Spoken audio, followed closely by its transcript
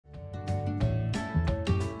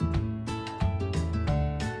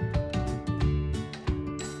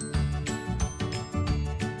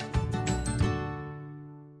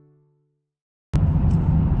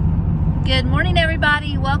Good morning,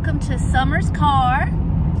 everybody. Welcome to Summer's Car.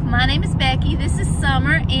 My name is Becky. This is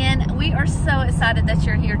Summer, and we are so excited that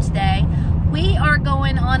you're here today. We are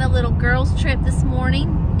going on a little girls trip this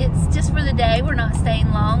morning. It's just for the day. We're not staying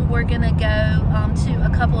long. We're going to go to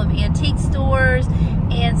a couple of antique stores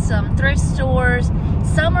and some thrift stores.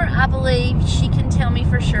 Summer, I believe she can tell me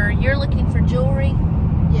for sure. You're looking for jewelry?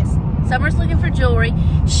 Yes. Summer's looking for jewelry.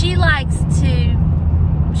 She likes to...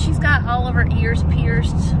 She's got all of her ears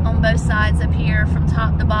pierced on both sides up here, from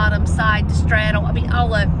top to bottom, side to straddle. I mean,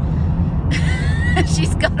 all over.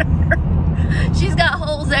 She's got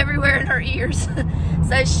holes everywhere in her ears.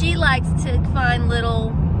 So she likes to find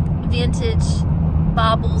little vintage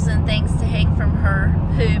baubles and things to hang from her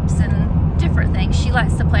hoops and different things. She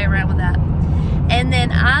likes to play around with that. And then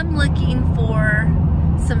I'm looking for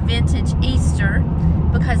some vintage Easter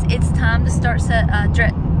because it's time to start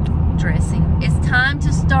dressing. It's time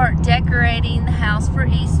to start decorating the house for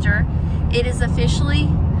Easter. It is officially,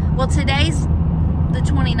 well, today's the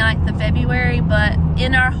 29th of February, but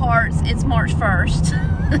in our hearts it's March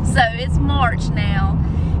 1st. So it's March now,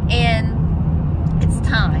 and it's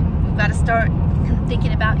time. We've got to start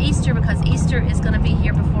thinking about Easter because Easter is going to be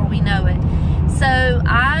here before we know it. So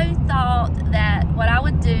I thought that what I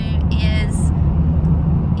would do is,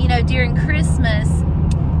 you know, during Christmas,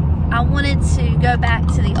 I wanted to go back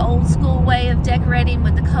to the old school way of decorating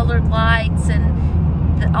with the colored lights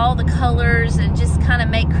and all the colors, and just kind of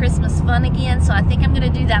make Christmas fun again. So I think I'm going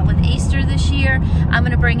to do that with Easter this year. I'm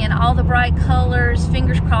going to bring in all the bright colors.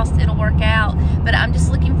 Fingers crossed it'll work out. But I'm just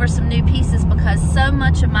looking for some new pieces because so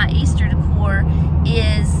much of my Easter decor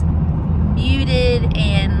is muted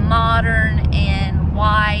and modern and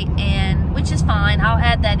white, and which is fine. I'll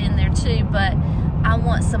add that in there too, but I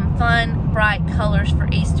want some fun, bright colors for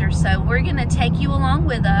Easter. So we're going to take you along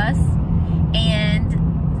with us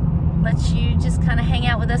and let you just kind of hang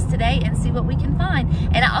out with us today and see what we can find.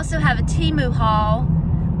 And I also have a Temu haul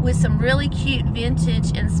with some really cute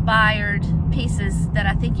vintage inspired pieces that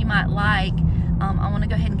I think you might like. I want to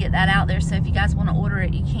go ahead and get that out there, so if you guys want to order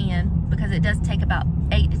it, you can, because it does take about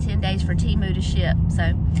 8 to 10 days for Temu to ship. So,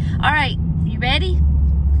 all right, you ready?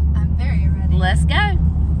 I'm very ready. Let's go.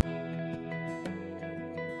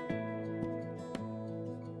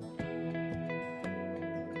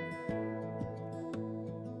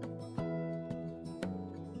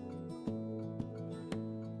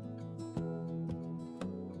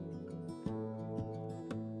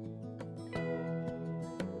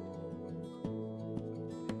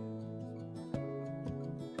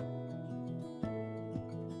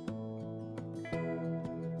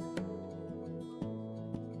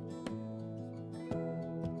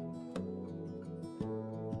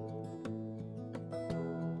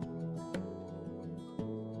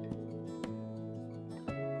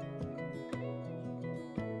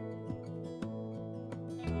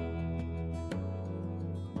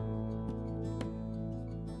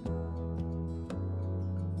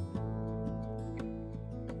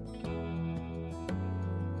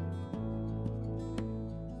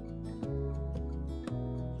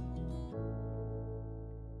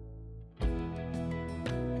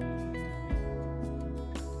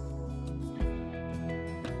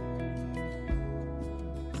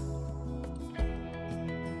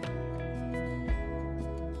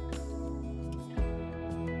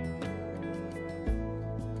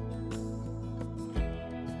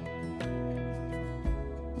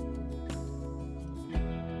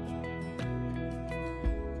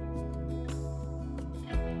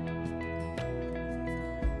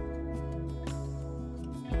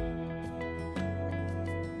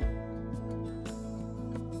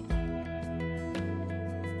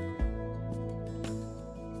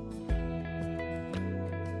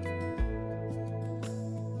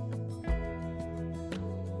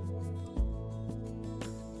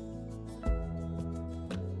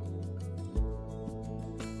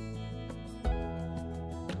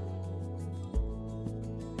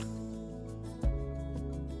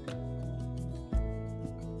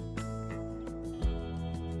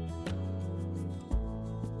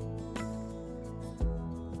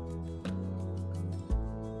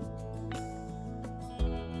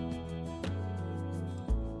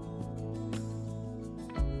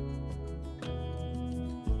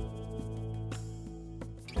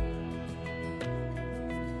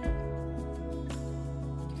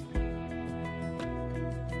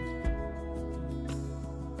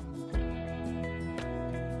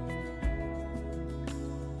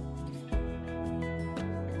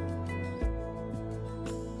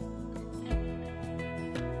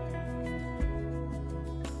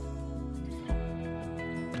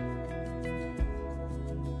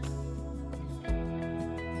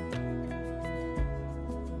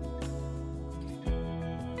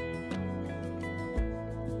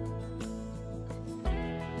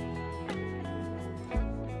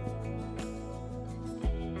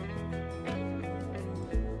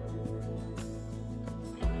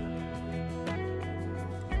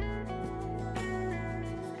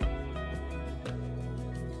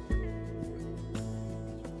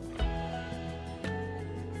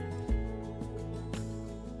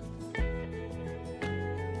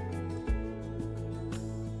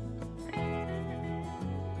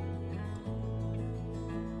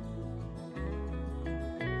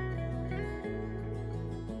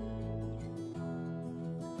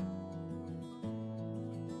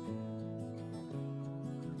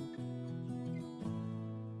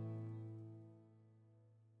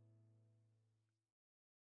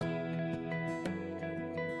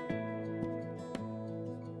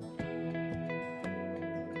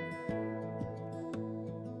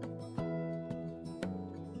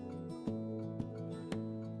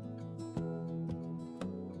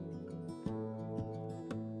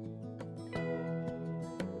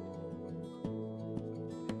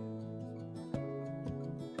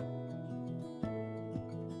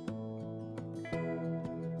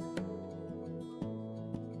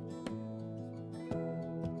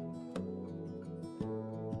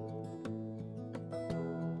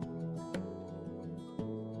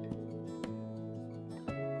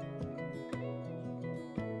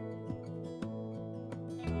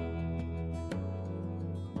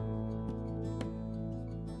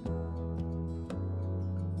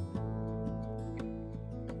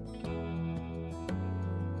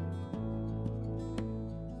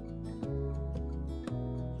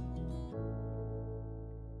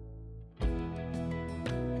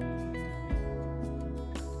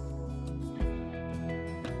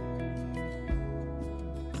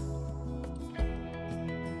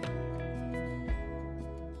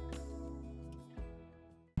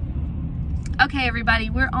 Okay, everybody,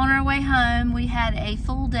 we're on our way home. We had a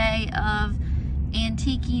full day of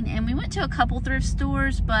antiquing, and we went to a couple thrift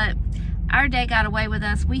stores, but our day got away with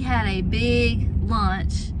us. We had a big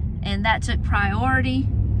lunch, and that took priority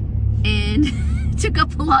and took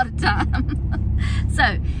up a lot of time.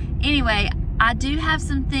 So, anyway, I do have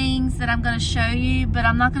some things that I'm going to show you, but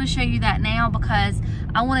I'm not going to show you that now because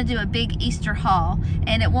I want to do a big Easter haul,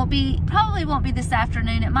 and it probably won't be this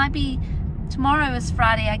afternoon. It might be tomorrow. Is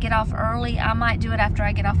Friday. I get off early. I might do it after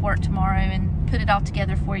I get off work tomorrow and put it all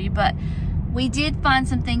together for you. But we did find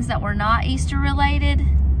some things that were not Easter related,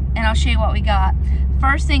 and I'll show you what we got.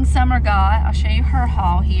 First thing Summer got, I'll show you her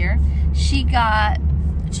haul here. She got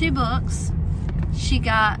 2 books. She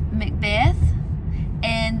got Macbeth,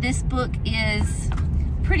 and this book is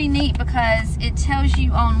pretty neat because it tells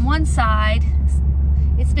you on one side,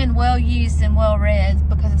 it's been well used and well read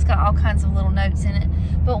because it's got all kinds of little notes in it.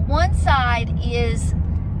 But one side is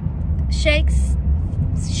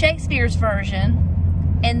Shakespeare's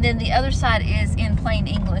version, and then the other side is in plain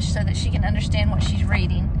English so that she can understand what she's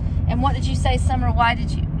reading. And what did you say, Summer? Why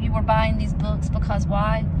did you were buying these books? Because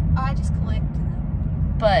why? I just collect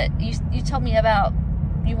them. But you told me about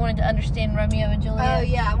you wanted to understand Romeo and Juliet. Oh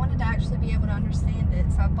yeah, I wanted to actually be able to understand it,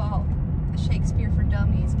 so I bought Shakespeare for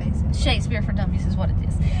Dummies, basically. Shakespeare for Dummies is what it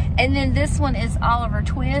is. And then this one is Oliver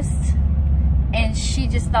Twist, and she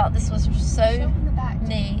just thought this was so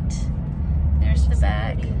neat. There's the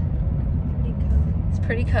back. It's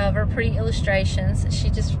pretty cover, pretty illustrations. She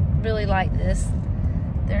just really liked this.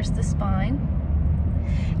 There's the spine.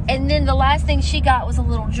 And then the last thing she got was a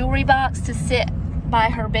little jewelry box to sit by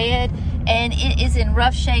her bed, and it is in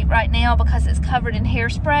rough shape right now because it's covered in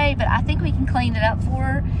hairspray, but I think we can clean it up for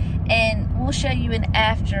her, and we'll show you an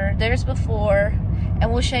after. There's before,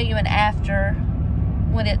 and we'll show you an after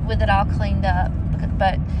with it all cleaned up.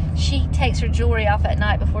 But she takes her jewelry off at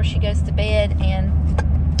night before she goes to bed and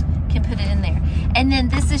can put it in there. And then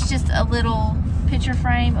this is just a little picture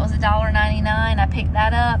frame. It was $1.99. I picked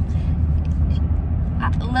that up.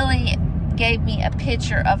 Lily gave me a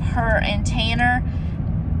picture of her and Tanner,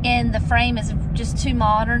 and the frame is just too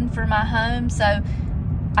modern for my home, so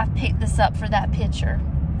I picked this up for that picture.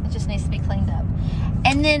 It just needs to be cleaned up.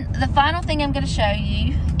 And then the final thing I'm going to show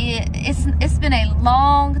you, it's been a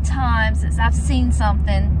long time since I've seen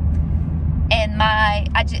something, and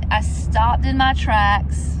I stopped in my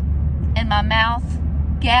tracks, and my mouth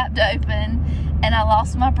gapped open, and I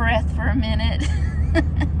lost my breath for a minute.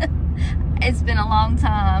 It's been a long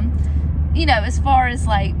time. You know, as far as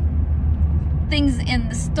like things in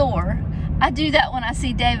the store, I do that when I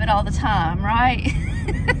see David all the time, right?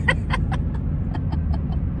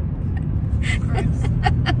 Gross.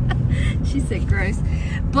 She said gross.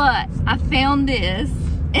 But I found this,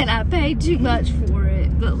 and I paid too much for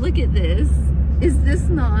it. But look at this. Is this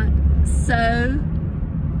not so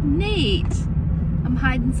neat? I'm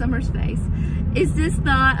hiding Summer's face. Is this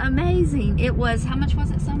not amazing? It was, how much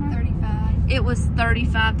was it, Summer? $35. It was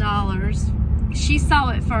 $35. She saw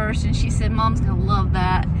it first and she said, Mom's gonna love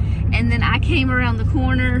that. And then I came around the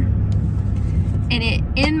corner, and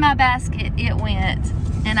in my basket it went,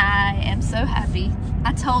 and I am so happy.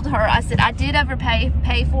 I told her, I said, I did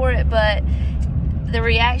pay for it, but the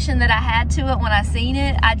reaction that I had to it when I seen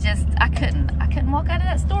it, I couldn't walk out of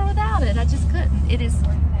that store without it. I just couldn't. It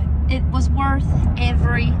was worth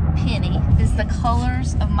every penny. It's the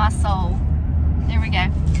colors of my soul. There we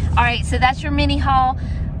go. All right, so that's your mini haul.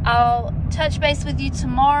 I'll touch base with you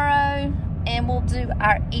tomorrow, and we'll do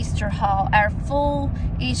our Easter haul, our full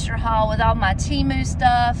Easter haul with all my Temu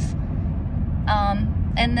stuff,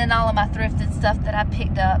 and then all of my thrifted stuff that I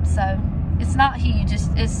picked up. So it's not huge.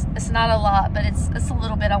 It's not a lot, but it's a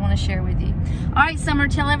little bit I want to share with you. All right, Summer,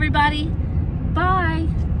 tell everybody bye.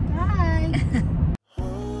 Bye.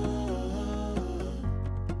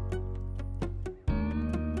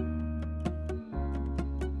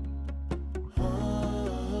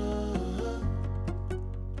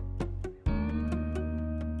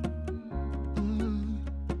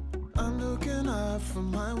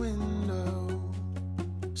 From my window,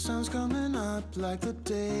 sun's coming up like the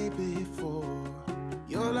day before.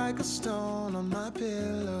 You're like a stone on my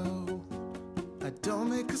pillow. I don't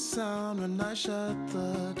make a sound when I shut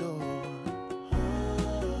the door.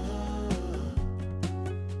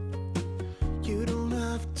 You don't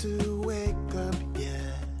have to wake up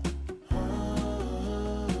yet.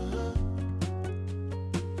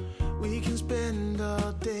 We can spend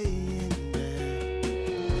all day in bed.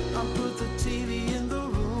 I'll put the TV in the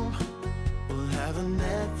room. We'll have a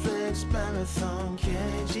Netflix marathon.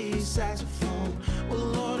 Kenny G saxophone.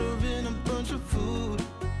 We'll order in a bunch of food.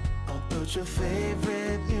 I'll put your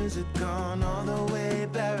favorite music on all the way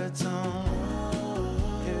baritone.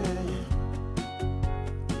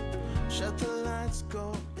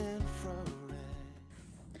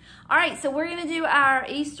 All right, so we're gonna do our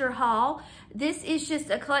Easter haul. This is just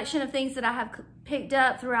a collection of things that I have picked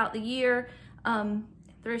up throughout the year,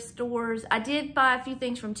 thrift stores. I did buy a few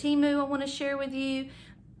things from Temu I wanna share with you,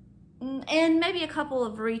 and maybe a couple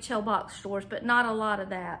of retail box stores, but not a lot of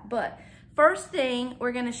that. But first thing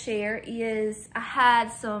we're gonna share is I had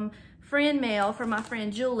some friend mail from my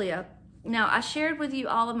friend Julia. Now, I shared with you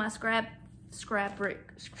all of my scrap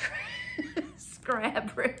brick.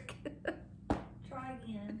 Try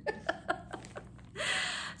again.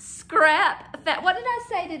 What did I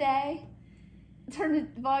say today? Turn the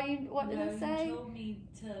volume. What did I say? You told me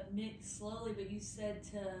to mix slowly, but you said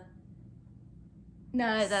to.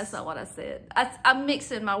 No, that's not what I said. I'm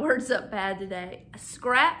mixing my words up bad today.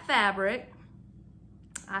 Scrap fabric.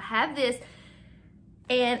 I have this,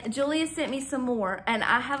 and Julia sent me some more, and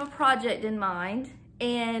I have a project in mind,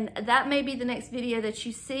 and that may be the next video that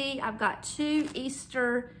you see. I've got 2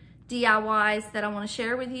 Easter DIYs that I want to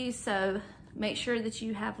share with you, so make sure that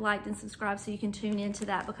you have liked and subscribed so you can tune into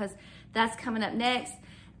that, because that's coming up next,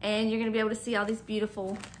 and you're going to be able to see all these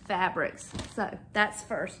beautiful fabrics. So that's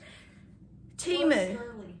first. Temu.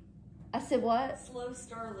 I said what? Slow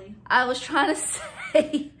stirly. I was trying to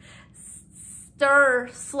say stir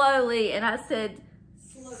slowly, and I said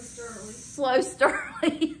slow stirly. Slow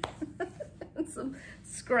stirly. Some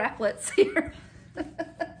scraplets here.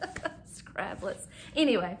 Scraplets.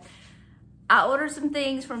 Anyway, I ordered some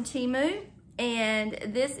things from Temu, and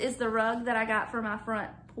this is the rug that I got for my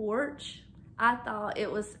front porch. I thought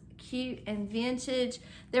it was cute and vintage.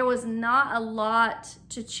 There was not a lot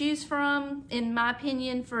to choose from, in my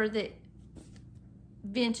opinion, for the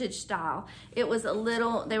vintage style. It was a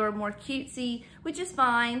little, they were more cutesy, which is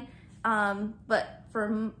fine, but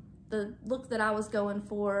for the look that I was going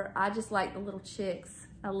for, I just like the little chicks.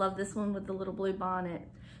 I love this one with the little blue bonnet.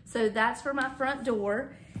 So that's for my front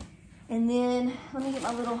door. And then let me get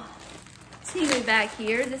my little Temu back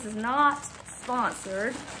here. This is not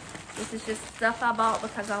sponsored. This is just stuff I bought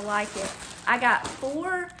because I like it. I got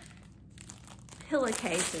 4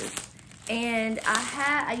 pillowcases, and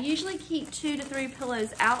I usually keep 2 to 3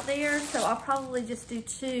 pillows out there, so I'll probably just do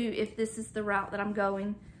 2 if this is the route that I'm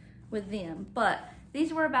going with them. But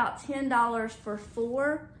these were about $10 for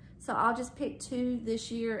 4, so I'll just pick 2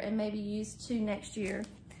 this year and maybe use 2 next year.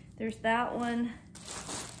 There's that one,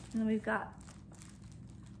 and then we've got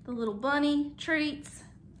the little bunny treats.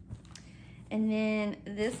 And then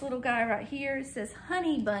this little guy right here, it says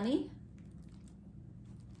Honey Bunny.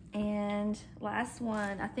 And last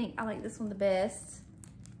one, I think I like this one the best.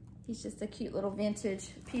 He's just a cute little vintage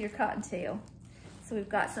Peter Cottontail. So we've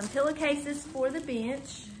got some pillowcases for the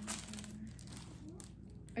bench.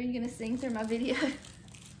 Are you gonna sing through my video?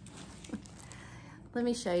 Let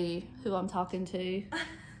me show you who I'm talking to.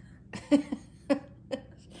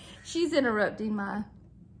 She's interrupting my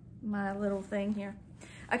little thing here.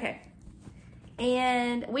 Okay.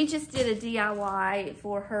 And we just did a DIY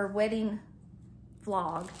for her wedding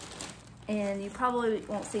vlog. And you probably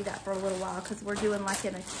won't see that for a little while because we're doing like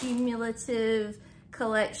an accumulative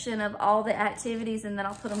collection of all the activities, and then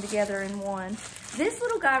I'll put them together in one. This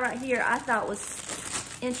little guy right here I thought was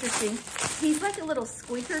interesting. He's like a little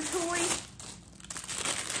squeaker toy.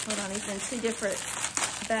 Hold on, he's in 2 different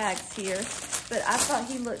bags here. But I thought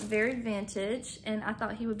he looked very vintage, and I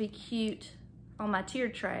thought he would be cute on my tier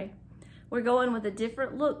tray. We're going with a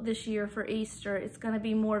different look this year for Easter. It's gonna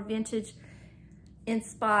be more vintage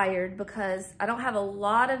inspired because I don't have a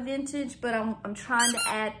lot of vintage, but I'm trying to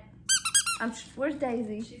add, where's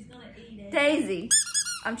Daisy? She's gonna eat it. Daisy.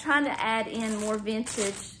 I'm trying to add in more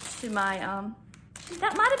vintage to my,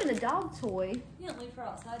 that might have been a dog toy. You didn't leave her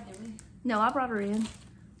outside, did we? No, I brought her in.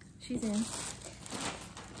 She's in.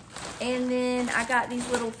 And then I got these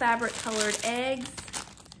little fabric colored eggs.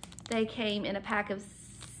 They came in a pack of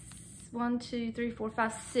 1, 2, 3, 4,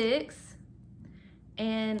 5, 6.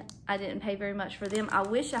 And I didn't pay very much for them. I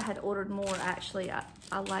wish I had ordered more, actually. I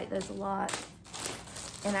like those a lot.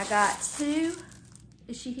 And I got 2,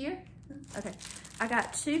 is she here? Okay. I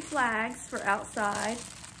got 2 flags for outside.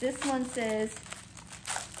 This one says,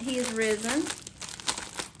 He is Risen.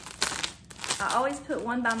 I always put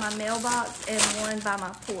one by my mailbox and one by my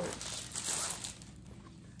porch.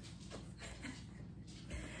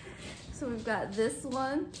 So we've got this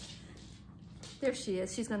one. There she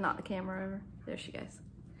is. She's gonna knock the camera over. There she goes.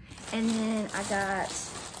 And then I got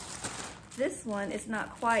this one. It's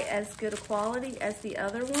not quite as good a quality as the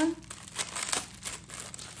other one,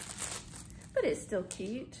 but it's still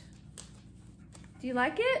cute. Do you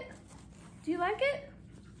like it? Do you like it?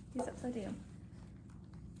 He's upside down.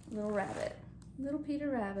 Little rabbit. Little Peter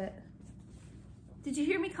Rabbit. Did you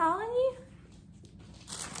hear me calling you?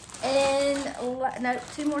 And no,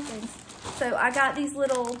 two more things. So I got these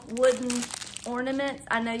little wooden ornaments.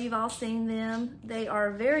 I know you've all seen them. They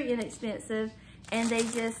are very inexpensive, and they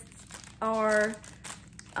just are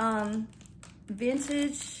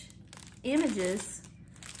vintage images.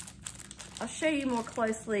 I'll show you more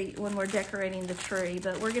closely when we're decorating the tree,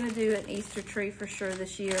 but we're gonna do an Easter tree for sure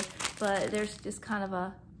this year. But there's just kind of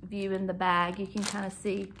a view in the bag. You can kind of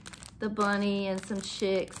see the bunny and some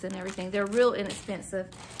chicks and everything. They're real inexpensive.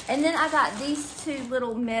 And then I got these two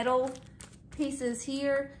little metal pieces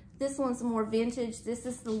here. This one's more vintage. This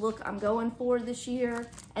is the look I'm going for this year.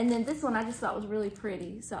 And then this one I just thought was really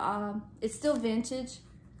pretty. So it's still vintage,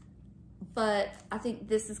 but I think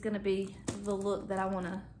this is gonna be the look that I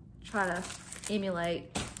wanna try to emulate.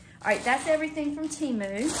 All right, that's everything from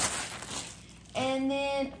Temu. And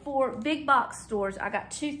then for big box stores, I got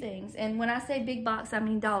two things. And when I say big box, I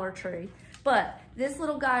mean Dollar Tree. But this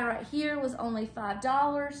little guy right here was only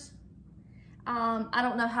 $5. I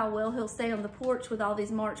don't know how well he'll stay on the porch with all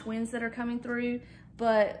these March winds that are coming through,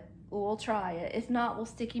 but we'll try it. If not, we'll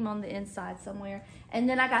stick him on the inside somewhere. And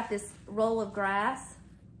then I got this roll of grass,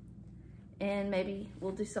 and maybe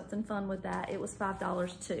we'll do something fun with that. It was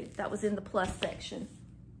 $5 too. That was in the plus section.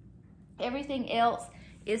 Everything else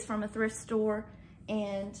is from a thrift store,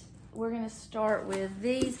 and we're gonna start with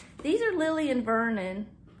these. These are Lily and Vernon.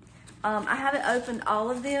 I haven't opened all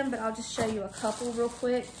of them, but I'll just show you a couple real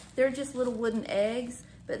quick. They're just little wooden eggs,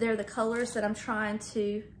 but they're the colors that I'm trying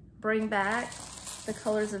to bring back, the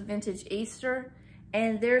colors of vintage Easter.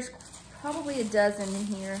 And there's probably a dozen in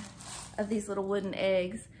here of these little wooden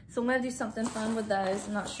eggs. So I'm gonna do something fun with those.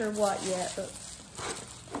 I'm not sure what yet, but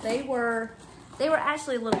they were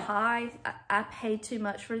actually a little high. I paid too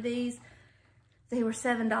much for these. They were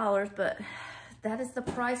 $7, but that is the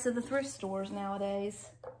price of the thrift stores nowadays.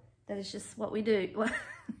 That is just what we do,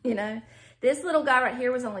 you know. This little guy right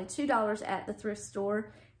here was only $2 at the thrift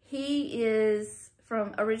store. He is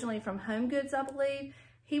originally from Home Goods, I believe.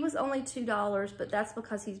 He was only $2, but that's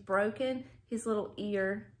because he's broken. His little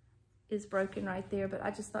ear is broken right there, but I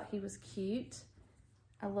just thought he was cute.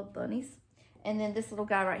 I love bunnies. And then this little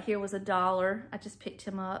guy right here was $1. I just picked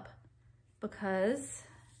him up because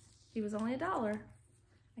he was only $1.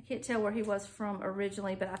 I can't tell where he was from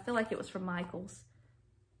originally, but I feel like it was from Michael's,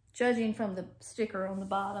 judging from the sticker on the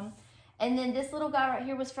bottom. And then this little guy right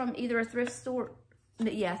here was from either a thrift store.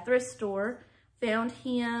 Yeah, thrift store. Found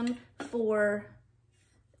him for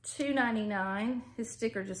 $2.99. His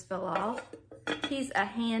sticker just fell off. He's a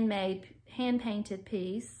hand-painted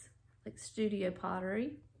piece, like studio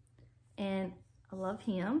pottery. And I love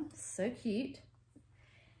him, so cute.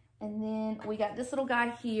 And then we got this little guy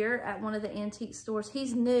here at one of the antique stores.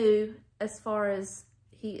 He's new as far as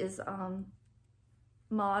he is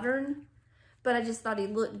modern, but I just thought he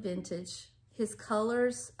looked vintage. His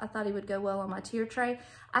colors, I thought he would go well on my tier tray.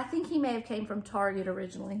 I think he may have came from Target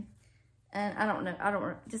originally. And I don't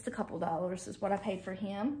know, just a couple dollars is what I paid for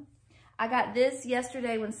him. I got this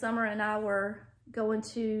yesterday when Summer and I were going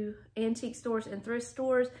to antique stores and thrift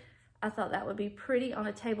stores. I thought that would be pretty on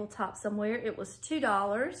a tabletop somewhere. It was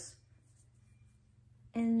 $2.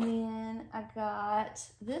 And then I got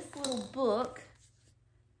this little book.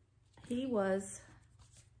 He was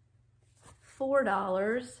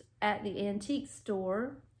 $4 at the antique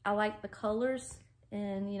store. I like the colors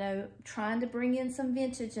and, you know, trying to bring in some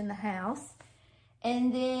vintage in the house.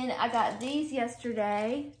 And then I got these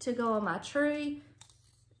yesterday to go on my tree.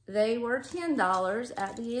 They were $10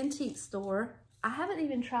 at the antique store. I haven't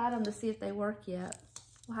even tried them to see if they work yet.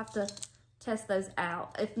 We'll have to test those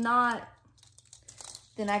out. If not,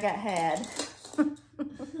 then I got had.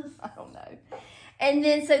 I don't know. And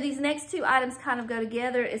then, so these next two items kind of go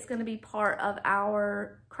together. It's going to be part of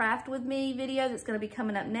our Craft With Me video that's going to be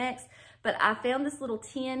coming up next. But I found this little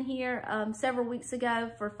tin here several weeks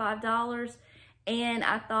ago for $5. And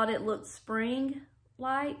I thought it looked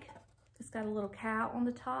spring-like. It's got a little cow on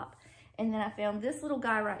the top. And then I found this little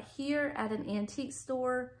guy right here at an antique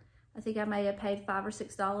store. I think I may have paid $5 or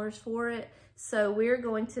 $6 for it. So we're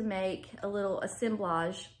going to make a little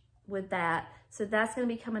assemblage with that. So that's going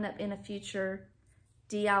to be coming up in a future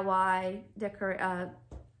DIY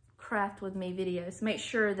Craft With Me video. So make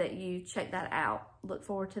sure that you check that out. Look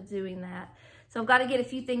forward to doing that. So I've got to get a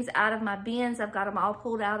few things out of my bins. I've got them all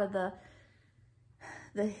pulled out of the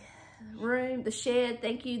room, the shed.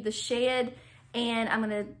 Thank you, the shed. And I'm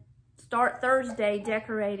going to start Thursday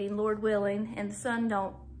decorating, Lord willing, and the sun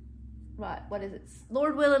don't, what is it?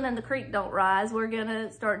 Lord willing and the creek don't rise. We're going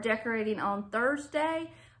to start decorating on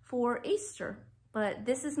Thursday for Easter. But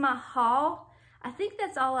this is my haul. I think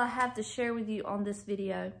that's all I have to share with you on this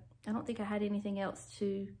video. I don't think I had anything else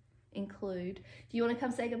to include. Do you want to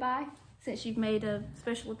come say goodbye since you've made a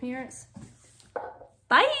special appearance?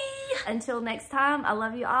 Bye! Until next time, I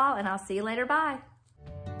love you all, and I'll see you later. Bye.